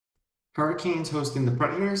Hurricanes hosting the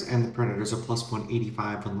Predators, and the Predators are plus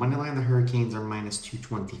 185 on the money line. The Hurricanes are minus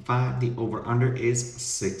 225. The over-under is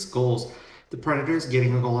 6 goals. The Predators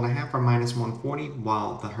getting a goal and a half are minus 140,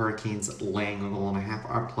 while the Hurricanes laying a goal and a half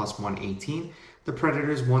are plus 118. The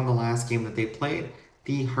Predators won the last game that they played.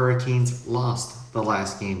 The Hurricanes lost the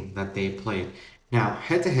last game that they played. Now,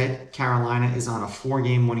 head to head, Carolina is on a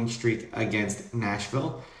 4-game winning streak against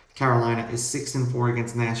Nashville. Carolina is 6-4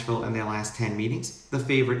 against Nashville in their last 10 meetings. The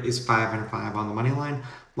favorite is 5-5 on the money line,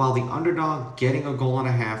 while the underdog getting a goal and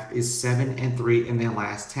a half is 7-3 in their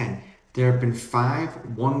last 10. There have been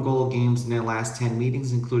 5 one-goal games in their last 10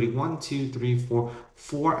 meetings, including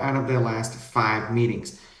 4 out of their last 5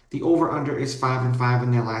 meetings. The over-under is 5-5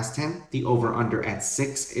 in their last 10. The over-under at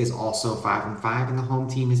 6 is also 5-5, and the home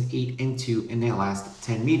team is 8-2 in their last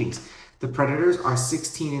 10 meetings. The Predators are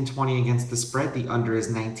 16-20 against the spread. The under is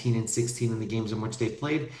 19-16 in the games in which they've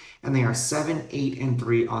played, and they are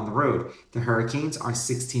 7-8-3 on the road. The Hurricanes are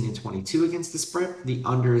 16-22 against the spread. The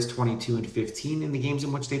under is 22-15 in the games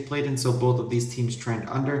in which they played, and so both of these teams trend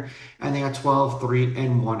under, and they are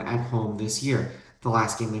 12-3-1 at home this year. The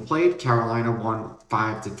last game they played, Carolina won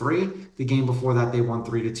 5-3. The game before that, they won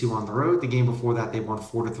 3-2 on the road. The game before that, they won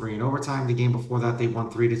 4-3 in overtime. The game before that, they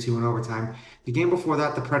won 3-2 in overtime. The game before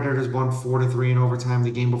that, the Predators won 4-3 in overtime.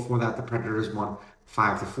 The game before that, the Predators won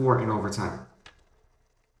 5-4 in overtime.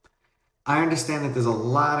 I understand that there's a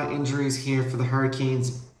lot of injuries here for the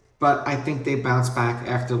Hurricanes, but I think they bounce back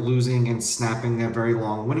after losing and snapping their very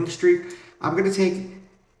long winning streak. I'm going to take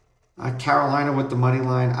Carolina with the money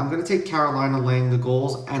line. I'm going to take Carolina laying the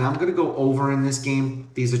goals, and I'm going to go over in this game.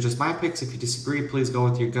 These are just my picks. If you disagree, please go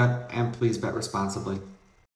with your gut, and please bet responsibly.